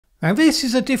Now this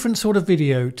is a different sort of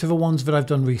video to the ones that I've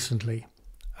done recently.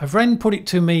 A friend put it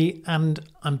to me, and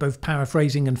I'm both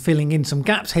paraphrasing and filling in some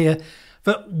gaps here,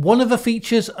 that one of the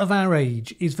features of our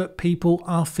age is that people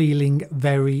are feeling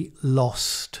very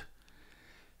lost.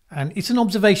 And it's an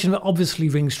observation that obviously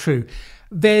rings true.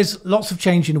 There's lots of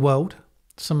change in the world,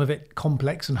 some of it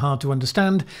complex and hard to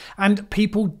understand, and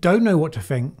people don't know what to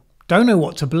think, don't know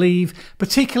what to believe,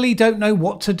 particularly don't know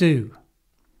what to do.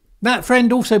 That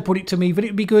friend also put it to me that it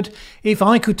would be good if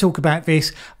I could talk about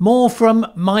this more from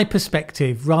my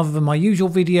perspective rather than my usual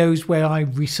videos where I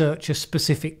research a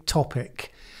specific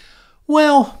topic.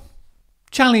 Well,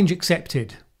 challenge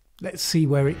accepted. Let's see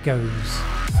where it goes.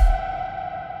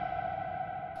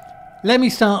 Let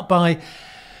me start by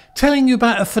telling you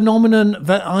about a phenomenon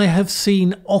that I have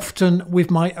seen often with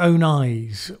my own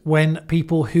eyes when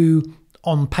people who,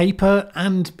 on paper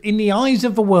and in the eyes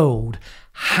of the world,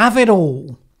 have it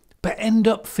all, but end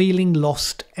up feeling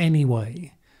lost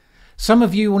anyway. Some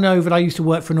of you will know that I used to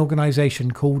work for an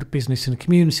organisation called Business in a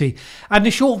Community, and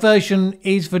the short version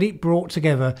is that it brought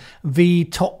together the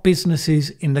top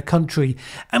businesses in the country,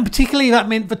 and particularly that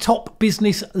meant the top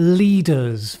business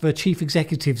leaders, the chief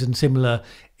executives and similar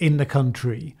in the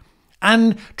country,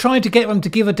 and tried to get them to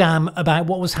give a damn about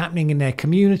what was happening in their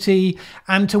community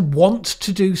and to want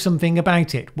to do something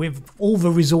about it with all the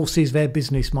resources their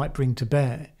business might bring to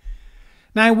bear.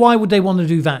 Now, why would they want to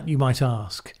do that, you might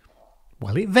ask?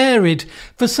 Well, it varied.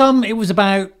 For some, it was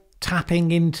about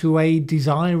tapping into a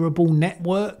desirable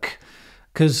network,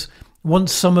 because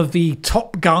once some of the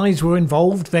top guys were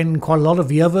involved, then quite a lot of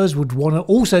the others would want to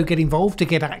also get involved to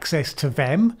get access to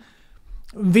them.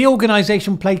 The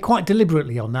organisation played quite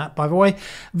deliberately on that, by the way.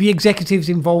 The executives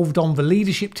involved on the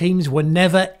leadership teams were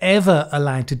never ever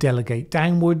allowed to delegate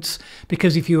downwards,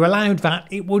 because if you allowed that,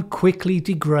 it would quickly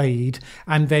degrade,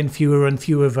 and then fewer and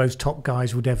fewer of those top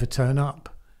guys would ever turn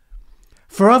up.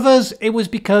 For others, it was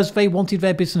because they wanted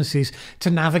their businesses to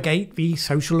navigate the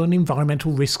social and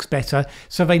environmental risks better,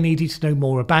 so they needed to know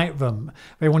more about them.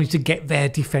 They wanted to get their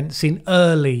defence in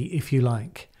early, if you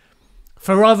like.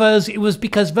 For others, it was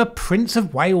because the Prince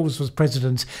of Wales was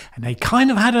president and they kind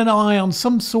of had an eye on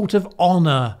some sort of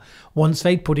honour once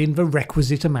they'd put in the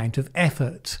requisite amount of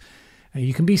effort. Now,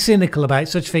 you can be cynical about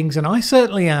such things, and I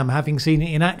certainly am, having seen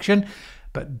it in action,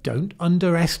 but don't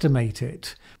underestimate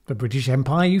it. The British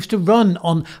Empire used to run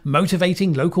on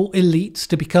motivating local elites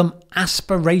to become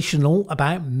aspirational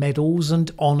about medals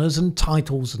and honours and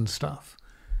titles and stuff.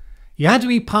 You had to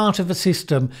be part of a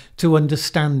system to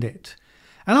understand it.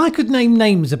 And I could name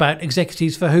names about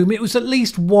executives for whom it was at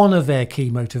least one of their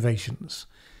key motivations.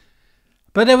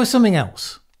 But there was something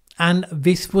else, and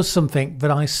this was something that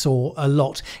I saw a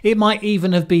lot. It might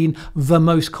even have been the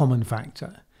most common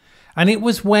factor. And it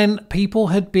was when people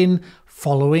had been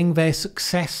following their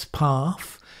success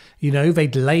path. You know,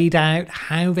 they'd laid out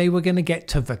how they were going to get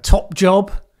to the top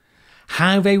job,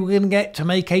 how they were going to get to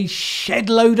make a shed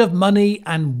load of money,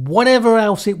 and whatever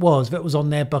else it was that was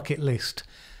on their bucket list.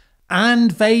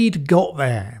 And they'd got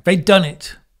there. They'd done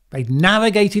it. They'd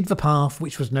navigated the path,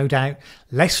 which was no doubt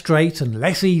less straight and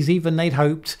less easy than they'd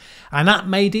hoped, and that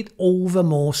made it all the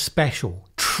more special.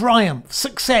 Triumph,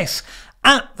 success,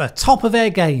 at the top of their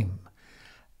game.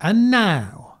 And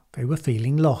now they were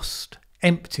feeling lost,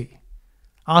 empty,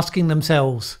 asking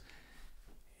themselves,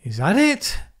 is that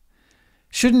it?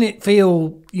 Shouldn't it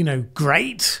feel,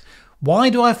 great? Why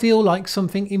do I feel like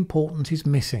something important is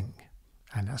missing?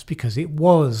 And that's because it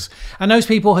was. And those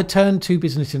people had turned to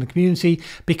Business in a Community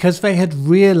because they had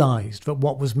realised that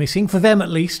what was missing, for them at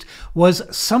least, was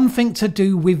something to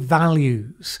do with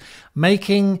values,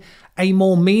 making a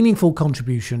more meaningful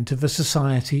contribution to the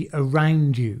society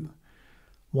around you.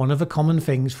 One of the common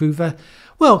things through the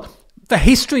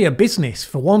history of business,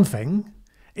 for one thing,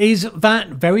 is that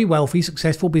very wealthy,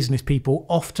 successful business people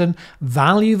often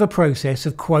value the process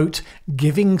of, quote,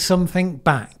 giving something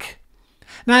back.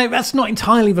 Now, that's not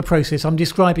entirely the process I'm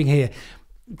describing here.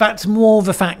 That's more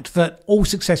the fact that all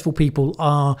successful people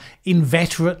are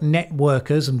inveterate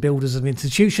networkers and builders of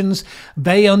institutions.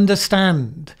 They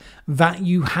understand that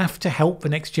you have to help the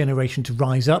next generation to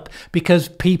rise up because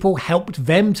people helped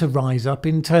them to rise up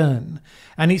in turn.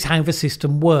 And it's how the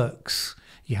system works.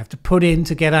 You have to put in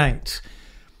to get out.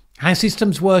 How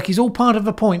systems work is all part of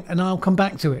the point, and I'll come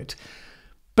back to it.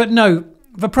 But no,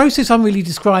 the process I'm really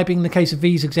describing in the case of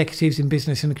these executives in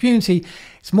Business in the Community,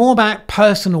 it's more about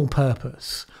personal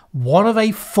purpose. What are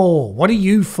they for? What are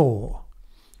you for?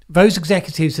 Those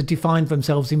executives had defined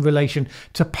themselves in relation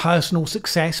to personal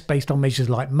success based on measures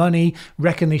like money,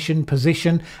 recognition,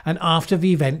 position, and after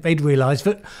the event they'd realised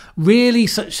that really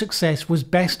such success was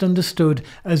best understood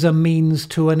as a means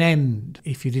to an end.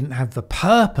 If you didn't have the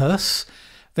purpose,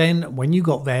 then when you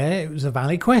got there it was a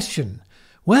valid question.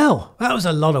 Well, that was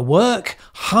a lot of work,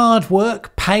 hard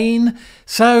work, pain,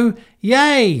 so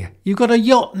yay, you've got a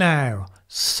yacht now.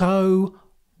 So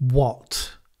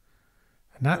what?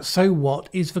 And that so what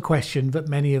is the question that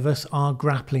many of us are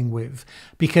grappling with,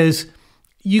 because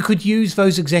you could use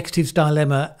those executives'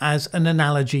 dilemma as an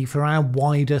analogy for our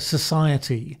wider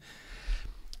society.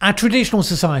 Our traditional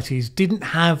societies didn't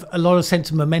have a lot of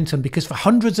sense of momentum because for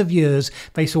hundreds of years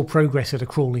they saw progress at a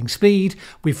crawling speed,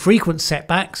 with frequent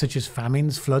setbacks such as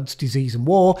famines, floods, disease and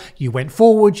war. You went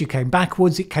forwards, you came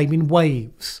backwards, it came in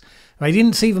waves. They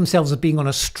didn't see themselves as being on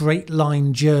a straight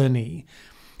line journey.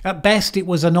 At best, it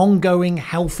was an ongoing,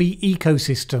 healthy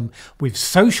ecosystem with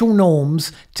social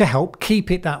norms to help keep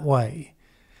it that way.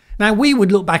 Now, we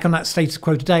would look back on that status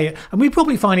quo today and we'd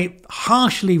probably find it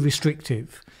harshly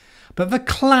restrictive. But the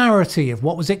clarity of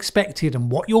what was expected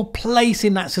and what your place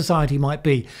in that society might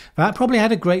be, that probably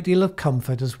had a great deal of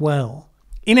comfort as well.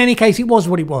 In any case, it was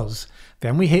what it was.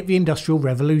 Then we hit the Industrial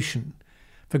Revolution.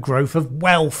 The growth of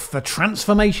wealth, the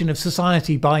transformation of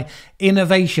society by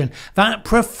innovation, that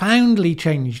profoundly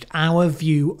changed our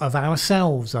view of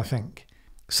ourselves, I think.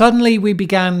 Suddenly we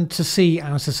began to see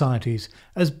our societies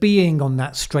as being on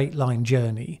that straight line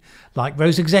journey. Like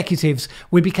those executives,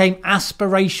 we became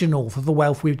aspirational for the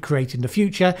wealth we would create in the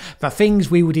future, the things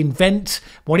we would invent,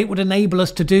 what it would enable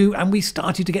us to do, and we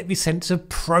started to get this sense of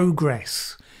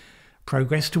progress.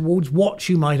 Progress towards what,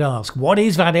 you might ask? What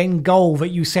is that end goal that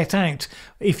you set out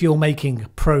if you're making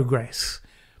progress?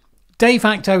 De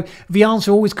facto, the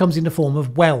answer always comes in the form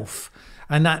of wealth,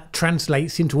 and that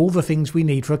translates into all the things we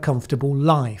need for a comfortable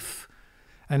life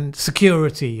and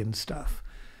security and stuff.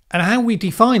 And how we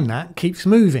define that keeps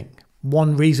moving.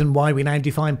 One reason why we now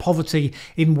define poverty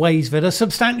in ways that are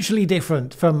substantially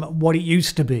different from what it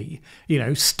used to be,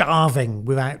 starving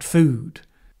without food.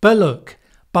 But look,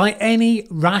 by any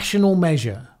rational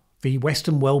measure, the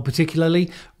Western world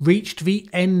particularly reached the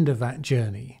end of that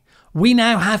journey. We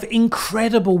now have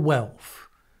incredible wealth.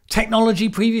 Technology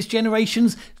previous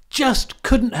generations just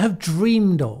couldn't have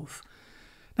dreamed of.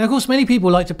 Now, of course, many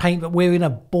people like to paint that we're in a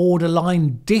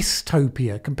borderline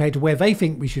dystopia compared to where they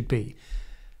think we should be.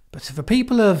 But to the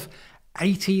people of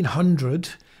 1800,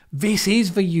 this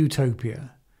is the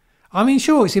utopia. I mean,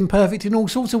 sure, it's imperfect in all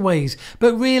sorts of ways,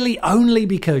 but really only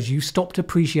because you stopped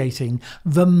appreciating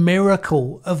the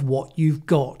miracle of what you've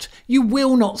got. You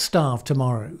will not starve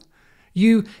tomorrow.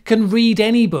 You can read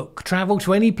any book, travel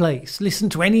to any place, listen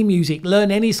to any music,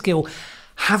 learn any skill,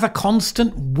 have a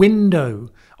constant window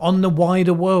on the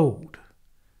wider world.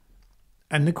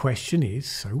 And the question is,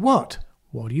 so what?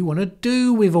 What do you want to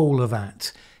do with all of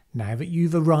that? Now that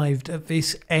you've arrived at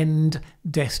this end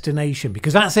destination,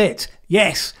 because that's it.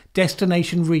 Yes,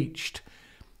 destination reached.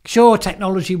 Sure,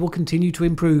 technology will continue to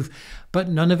improve, but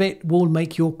none of it will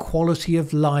make your quality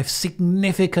of life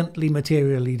significantly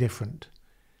materially different.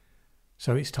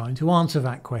 So it's time to answer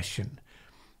that question.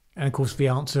 And of course, the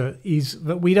answer is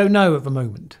that we don't know at the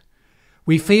moment.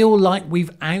 We feel like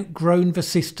we've outgrown the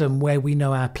system where we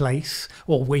know our place,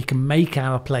 or we can make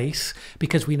our place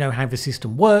because we know how the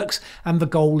system works, and the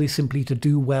goal is simply to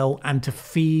do well and to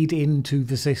feed into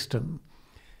the system.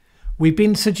 We've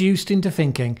been seduced into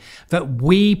thinking that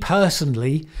we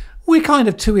personally, we're kind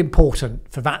of too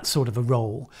important for that sort of a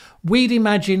role. We'd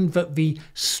imagined that the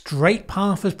straight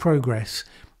path of progress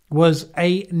was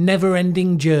a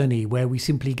never-ending journey where we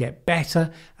simply get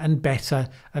better and better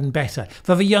and better.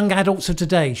 For the young adults of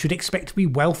today should expect to be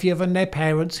wealthier than their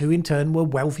parents, who in turn were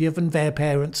wealthier than their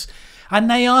parents,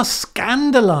 and they are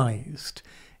scandalised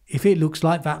if it looks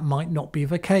like that might not be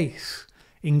the case,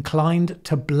 inclined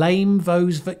to blame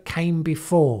those that came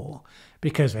before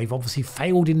because they've obviously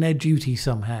failed in their duty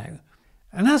somehow.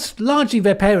 And that's largely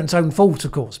their parents' own fault,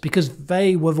 of course, because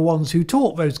they were the ones who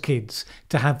taught those kids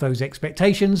to have those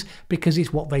expectations, because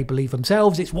it's what they believe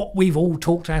themselves, it's what we've all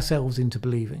talked ourselves into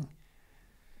believing.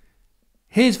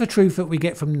 Here's the truth that we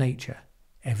get from nature.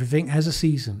 Everything has a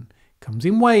season. Comes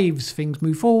in waves, things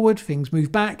move forward, things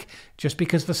move back. Just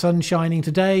because the sun's shining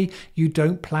today, you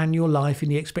don't plan your life in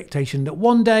the expectation that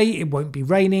one day it won't be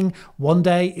raining, one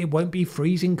day it won't be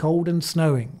freezing cold and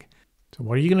snowing. So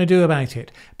what are you going to do about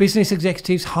it? Business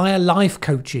executives hire life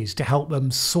coaches to help them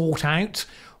sort out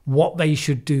what they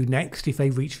should do next if they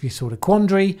reach this sort of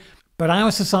quandary. But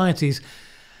our societies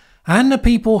and the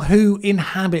people who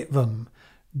inhabit them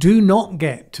do not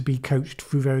get to be coached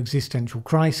through their existential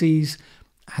crises.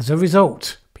 As a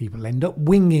result, People end up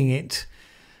winging it.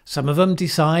 Some of them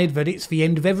decide that it's the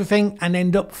end of everything and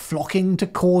end up flocking to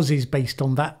causes based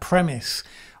on that premise,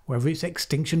 whether it's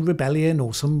Extinction Rebellion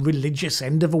or some religious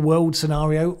end of the world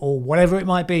scenario or whatever it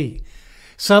might be.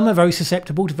 Some are very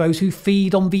susceptible to those who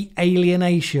feed on the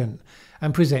alienation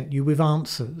and present you with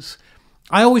answers.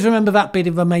 I always remember that bit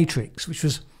of The Matrix, which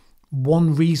was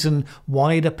one reason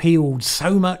why it appealed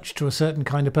so much to a certain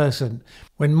kind of person.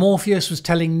 When Morpheus was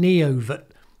telling Neo that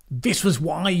this was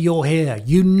why you're here.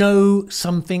 You know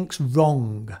something's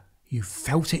wrong. You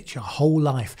felt it your whole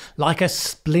life, like a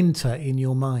splinter in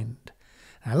your mind.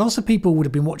 Now, lots of people would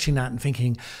have been watching that and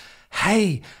thinking,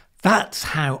 hey, that's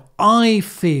how I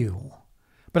feel.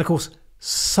 But of course,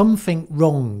 something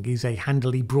wrong is a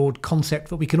handily broad concept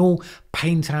that we can all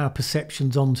paint our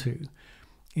perceptions onto.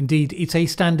 Indeed, it's a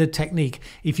standard technique.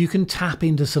 If you can tap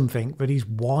into something that is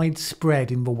widespread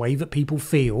in the way that people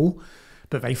feel,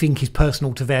 but they think is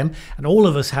personal to them, and all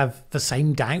of us have the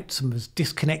same doubts and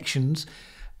disconnections,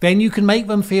 then you can make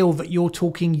them feel that you're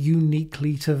talking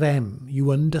uniquely to them.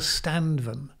 You understand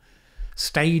them.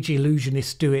 Stage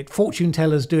illusionists do it. Fortune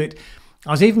tellers do it.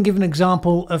 I was even given an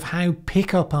example of how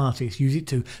pick-up artists use it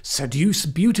to seduce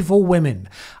beautiful women.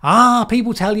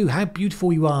 People tell you how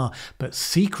beautiful you are, but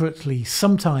secretly,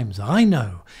 sometimes I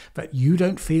know that you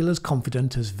don't feel as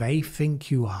confident as they think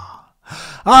you are.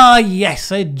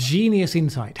 Yes, a genius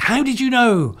insight. How did you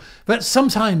know that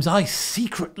sometimes I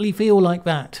secretly feel like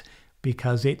that?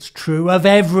 Because it's true of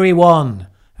everyone.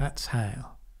 That's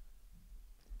how.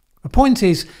 The point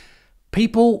is,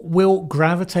 people will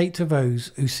gravitate to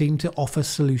those who seem to offer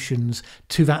solutions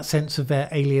to that sense of their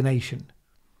alienation.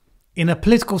 In a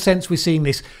political sense, we're seeing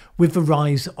this with the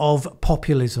rise of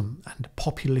populism and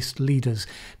populist leaders.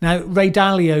 Now, Ray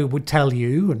Dalio would tell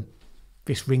you, and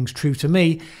this rings true to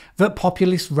me, that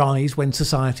populists rise when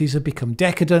societies have become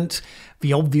decadent,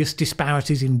 the obvious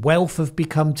disparities in wealth have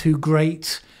become too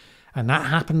great, and that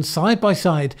happens side by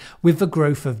side with the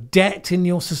growth of debt in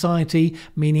your society,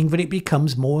 meaning that it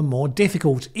becomes more and more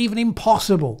difficult, even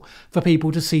impossible, for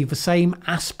people to see the same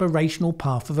aspirational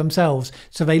path for themselves.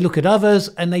 So they look at others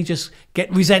and they just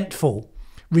get resentful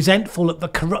at the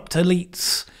corrupt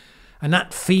elites. And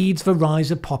that feeds the rise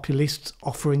of populists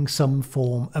offering some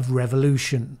form of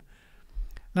revolution.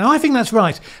 Now, I think that's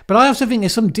right, but I also think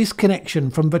there's some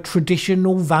disconnection from the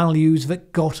traditional values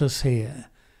that got us here.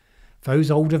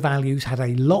 Those older values had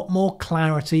a lot more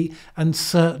clarity and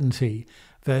certainty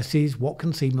versus what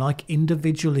can seem like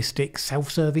individualistic,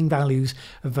 self-serving values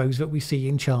of those that we see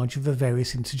in charge of the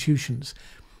various institutions.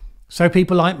 So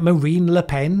people like Marine Le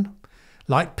Pen,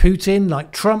 like Putin,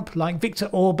 like Trump, like Viktor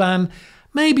Orban,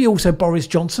 maybe also Boris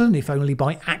Johnson, if only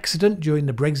by accident during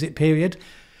the Brexit period,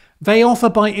 they offer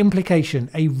by implication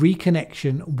a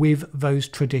reconnection with those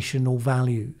traditional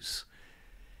values.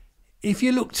 If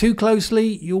you look too closely,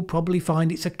 you'll probably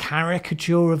find it's a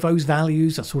caricature of those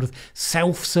values, a sort of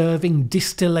self-serving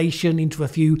distillation into a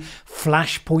few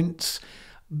flashpoints,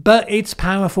 but it's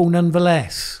powerful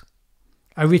nonetheless.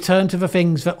 A return to the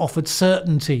things that offered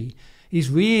certainty is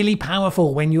really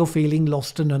powerful when you're feeling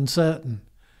lost and uncertain.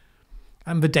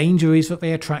 And the danger is that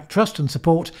they attract trust and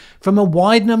support from a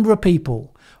wide number of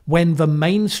people when the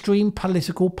mainstream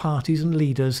political parties and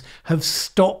leaders have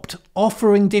stopped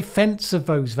offering defence of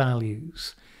those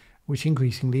values, which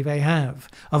increasingly they have.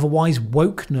 Otherwise,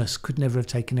 wokeness could never have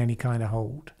taken any kind of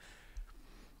hold.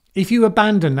 If you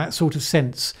abandon that sort of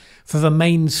sense for the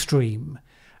mainstream,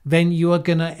 then you are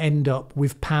going to end up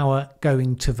with power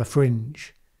going to the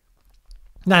fringe.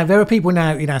 Now, there are people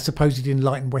now in our supposed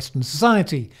enlightened Western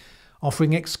society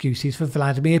offering excuses for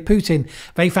Vladimir Putin.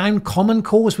 They found common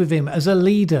cause with him as a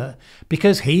leader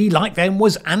because he, like them,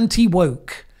 was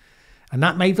anti-woke. And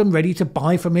that made them ready to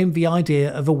buy from him the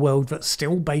idea of a world that's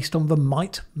still based on the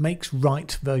might makes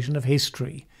right version of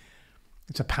history.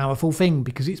 It's a powerful thing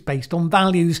because it's based on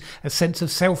values, a sense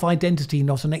of self-identity,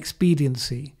 not an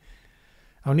expediency.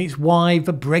 And it's why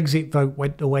the Brexit vote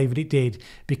went the way that it did,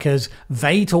 because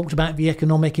they talked about the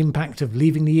economic impact of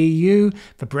leaving the EU,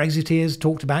 the Brexiteers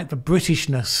talked about the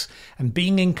Britishness and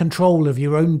being in control of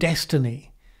your own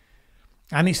destiny.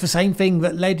 And it's the same thing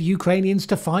that led Ukrainians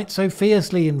to fight so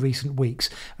fiercely in recent weeks,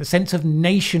 a sense of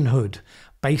nationhood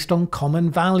based on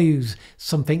common values,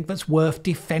 something that's worth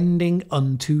defending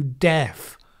unto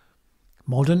death.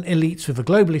 Modern elites with a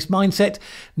globalist mindset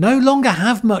no longer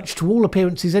have much, to all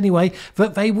appearances anyway,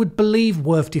 that they would believe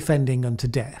worth defending unto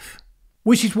death.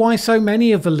 Which is why so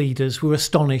many of the leaders were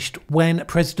astonished when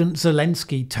President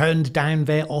Zelensky turned down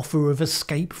their offer of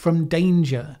escape from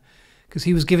danger, because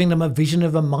he was giving them a vision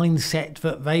of a mindset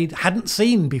that they hadn't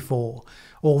seen before,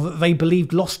 or that they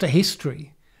believed lost to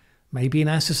history. Maybe in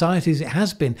our societies it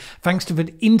has been. Thanks to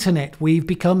the internet, we've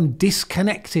become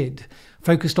disconnected,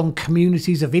 focused on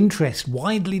communities of interest,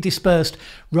 widely dispersed,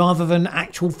 rather than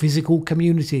actual physical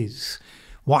communities.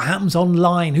 What happens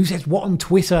online, who says what on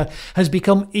Twitter, has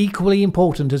become equally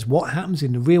important as what happens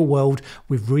in the real world,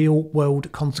 with real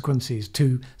world consequences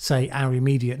to, say, our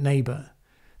immediate neighbour.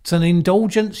 It's an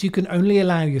indulgence you can only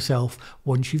allow yourself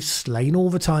once you've slain all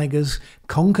the tigers,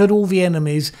 conquered all the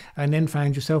enemies, and then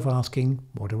found yourself asking,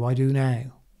 what do I do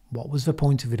now? What was the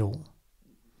point of it all?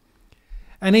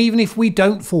 And even if we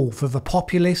don't fall for the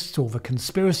populists or the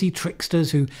conspiracy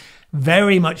tricksters who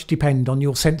very much depend on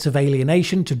your sense of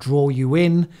alienation to draw you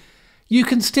in, you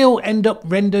can still end up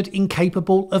rendered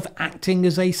incapable of acting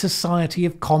as a society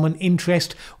of common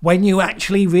interest when you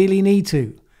actually really need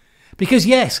to. Because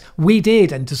yes, we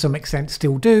did, and to some extent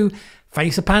still do,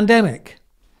 face a pandemic.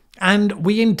 And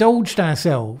we indulged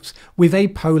ourselves with a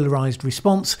polarised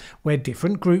response where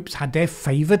different groups had their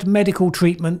favoured medical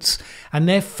treatments and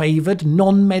their favoured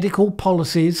non-medical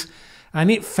policies, and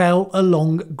it fell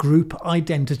along group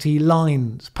identity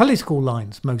lines, political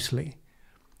lines mostly,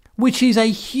 which is a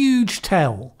huge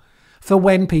tell for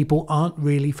when people aren't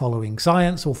really following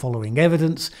science or following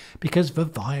evidence because the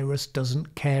virus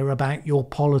doesn't care about your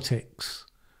politics.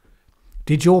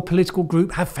 Did your political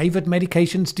group have favoured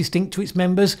medications distinct to its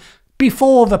members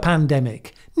before the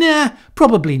pandemic? Nah,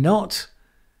 probably not.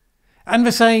 And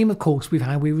the same, of course, with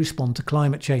how we respond to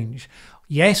climate change.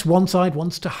 Yes, one side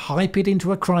wants to hype it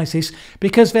into a crisis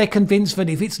because they're convinced that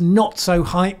if it's not so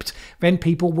hyped, then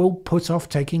people will put off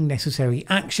taking necessary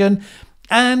action.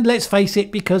 And let's face it,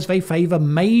 because they favour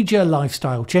major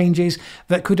lifestyle changes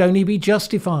that could only be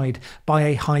justified by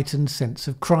a heightened sense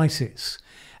of crisis.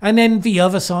 And then the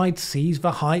other side sees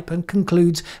the hype and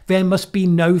concludes there must be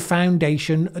no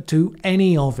foundation to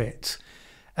any of it.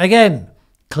 Again,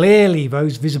 clearly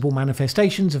those visible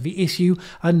manifestations of the issue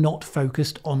are not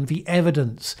focused on the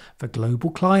evidence. The global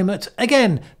climate,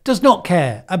 again, does not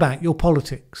care about your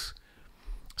politics.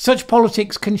 Such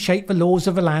politics can shape the laws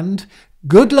of the land.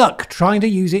 Good luck trying to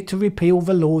use it to repeal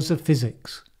the laws of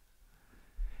physics.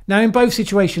 Now, in both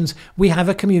situations, we have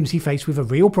a community faced with a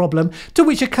real problem to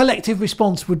which a collective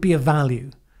response would be of value.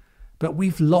 But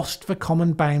we've lost the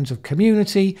common bounds of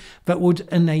community that would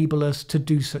enable us to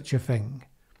do such a thing.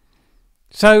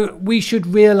 So we should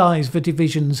realise the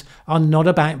divisions are not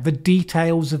about the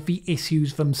details of the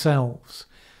issues themselves.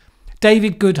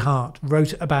 David Goodhart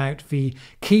wrote about the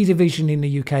key division in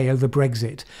the UK over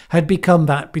Brexit had become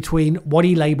that between what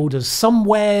he labelled as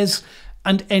somewheres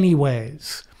and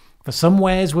anywheres. The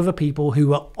somewheres were the people who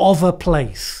were of a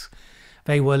place.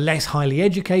 They were less highly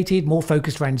educated, more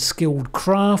focused around skilled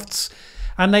crafts,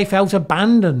 and they felt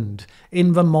abandoned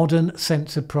in the modern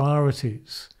sense of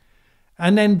priorities.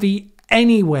 And then the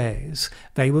anywheres,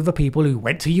 they were the people who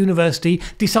went to university,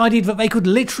 decided that they could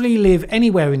literally live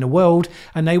anywhere in the world,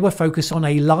 and they were focused on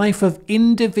a life of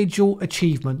individual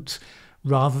achievement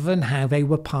rather than how they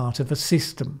were part of a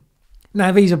system.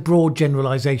 Now, these are broad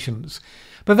generalisations,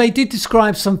 but they did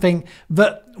describe something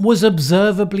that was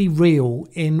observably real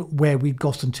in where we'd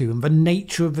gotten to and the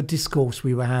nature of the discourse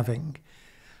we were having.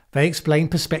 They explained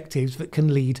perspectives that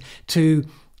can lead to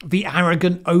the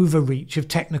arrogant overreach of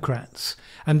technocrats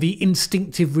and the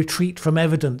instinctive retreat from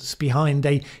evidence behind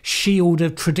a shield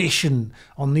of tradition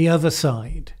on the other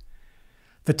side.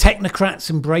 The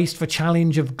technocrats embraced the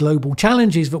challenge of global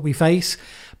challenges that we face,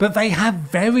 but they have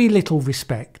very little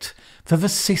respect for the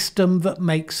system that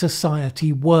makes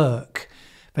society work.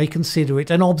 They consider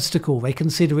it an obstacle. They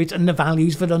consider it and the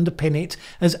values that underpin it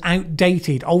as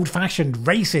outdated, old-fashioned,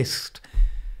 racist.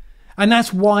 And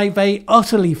that's why they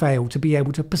utterly fail to be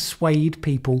able to persuade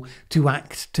people to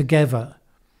act together.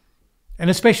 And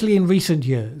especially in recent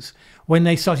years, when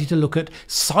they started to look at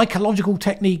psychological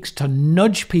techniques to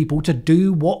nudge people to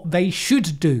do what they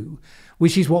should do,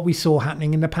 which is what we saw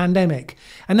happening in the pandemic.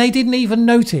 And they didn't even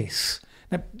notice.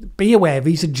 Now, be aware,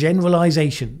 these are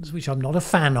generalisations, which I'm not a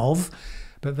fan of,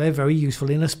 but they're very useful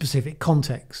in a specific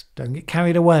context. Don't get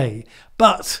carried away.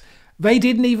 But they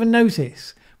didn't even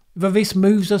notice that this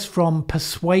moves us from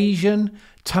persuasion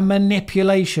to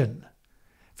manipulation.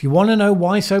 If you want to know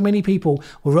why so many people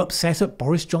were upset at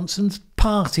Boris Johnson's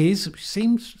parties, which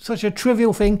seems such a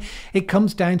trivial thing, it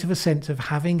comes down to the sense of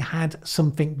having had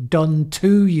something done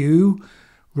to you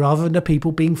rather than the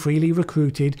people being freely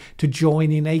recruited to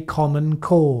join in a common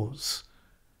cause.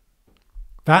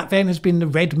 That then has been the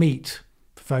red meat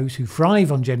for those who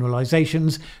thrive on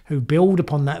generalisations, who build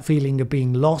upon that feeling of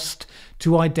being lost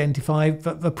to identify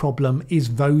that the problem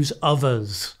is those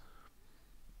others.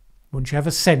 Once you have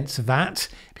a sense of that,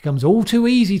 it becomes all too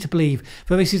easy to believe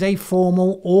that this is a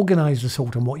formal, organised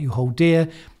assault on what you hold dear,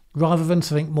 rather than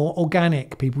something more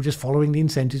organic, people just following the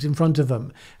incentives in front of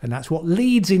them. And that's what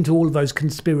leads into all of those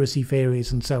conspiracy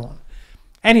theories and so on.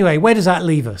 Anyway, where does that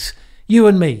leave us? You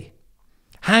and me.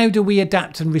 How do we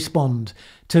adapt and respond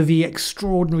to the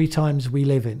extraordinary times we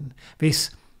live in? This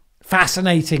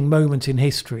fascinating moment in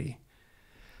history.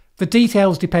 The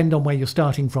details depend on where you're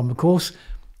starting from, of course.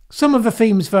 Some of the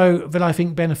themes, though, that I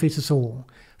think benefit us all.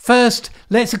 First,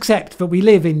 let's accept that we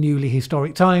live in newly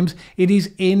historic times. It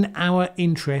is in our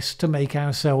interest to make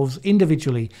ourselves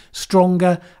individually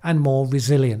stronger and more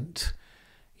resilient.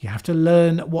 You have to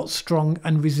learn what strong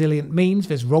and resilient means.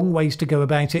 There's wrong ways to go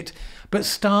about it. But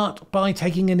start by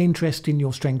taking an interest in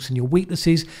your strengths and your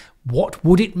weaknesses. What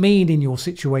would it mean in your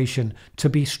situation to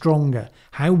be stronger?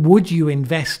 How would you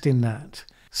invest in that?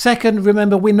 Second,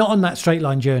 remember, we're not on that straight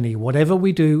line journey. Whatever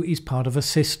we do is part of a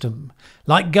system.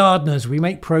 Like gardeners, we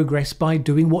make progress by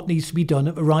doing what needs to be done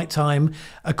at the right time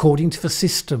according to the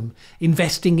system,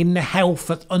 investing in the health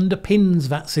that underpins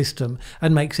that system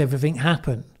and makes everything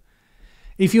happen.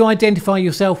 If you identify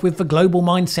yourself with the global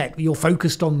mindset, you're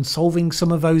focused on solving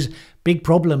some of those big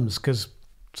problems, because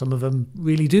some of them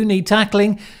really do need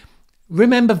tackling.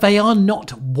 Remember, they are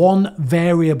not one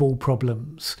variable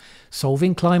problems.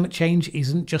 Solving climate change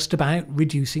isn't just about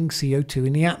reducing CO2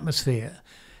 in the atmosphere.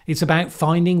 It's about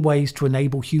finding ways to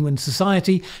enable human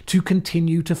society to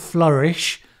continue to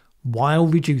flourish while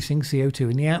reducing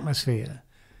CO2 in the atmosphere.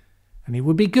 And it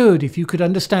would be good if you could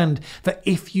understand that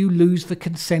if you lose the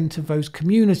consent of those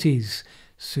communities,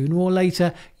 sooner or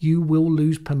later you will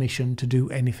lose permission to do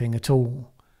anything at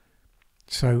all.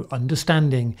 So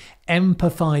understanding,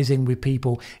 empathizing with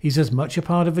people is as much a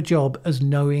part of a job as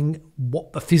knowing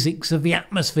what the physics of the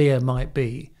atmosphere might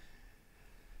be.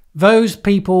 Those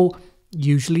people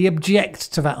usually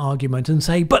object to that argument and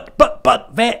say, but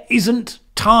there isn't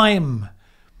time.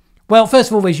 Well, first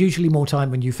of all, there's usually more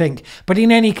time than you think. But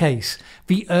in any case,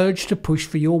 the urge to push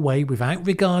for your way without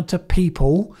regard to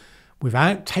people,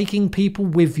 without taking people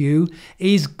with you,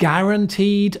 is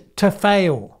guaranteed to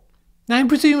fail. Now,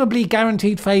 presumably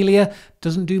guaranteed failure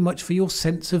doesn't do much for your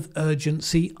sense of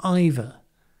urgency either.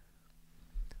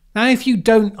 Now, if you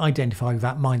don't identify with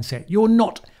that mindset, you're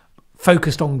not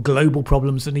focused on global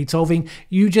problems that need solving.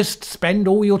 You just spend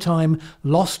all your time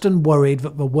lost and worried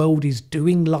that the world is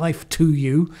doing life to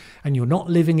you and you're not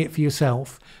living it for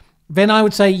yourself. Then I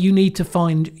would say you need to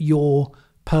find your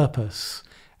purpose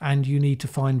and you need to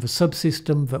find the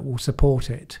subsystem that will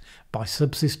support it. By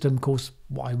subsystem, of course,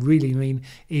 what I really mean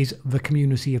is the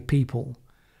community of people.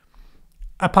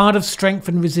 A part of strength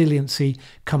and resiliency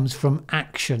comes from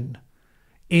action.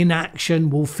 Inaction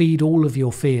will feed all of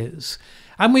your fears.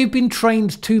 And we've been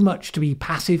trained too much to be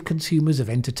passive consumers of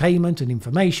entertainment and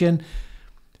information.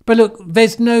 But look,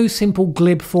 there's no simple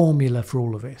glib formula for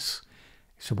all of this.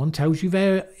 If someone tells you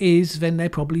there is, then they're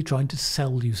probably trying to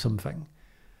sell you something.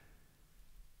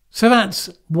 So that's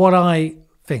what I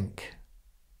think.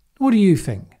 What do you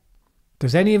think?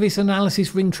 Does any of this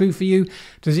analysis ring true for you?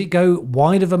 Does it go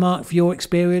wide of a mark for your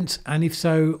experience? And if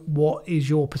so, what is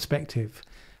your perspective?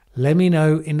 Let me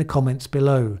know in the comments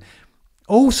below.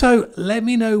 Also, let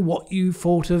me know what you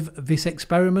thought of this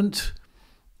experiment.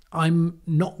 I'm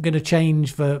not going to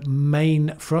change the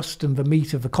main thrust and the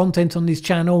meat of the content on this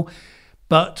channel,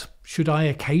 but should I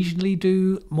occasionally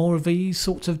do more of these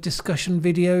sorts of discussion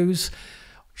videos?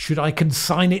 Should I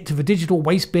consign it to the digital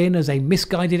waste bin as a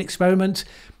misguided experiment?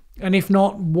 And if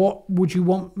not, what would you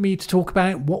want me to talk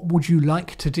about? What would you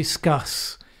like to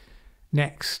discuss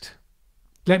next?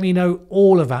 Let me know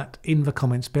all of that in the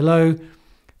comments below.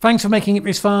 Thanks for making it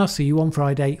this far. See you on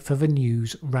Friday for the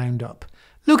news roundup.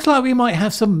 Looks like we might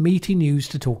have some meaty news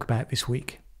to talk about this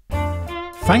week.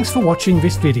 Thanks for watching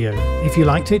this video. If you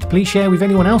liked it, please share with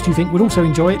anyone else you think would also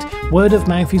enjoy it. Word of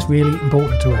mouth is really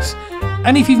important to us.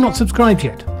 And if you've not subscribed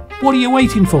yet, what are you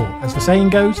waiting for? As the saying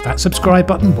goes, that subscribe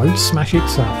button won't smash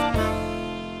itself.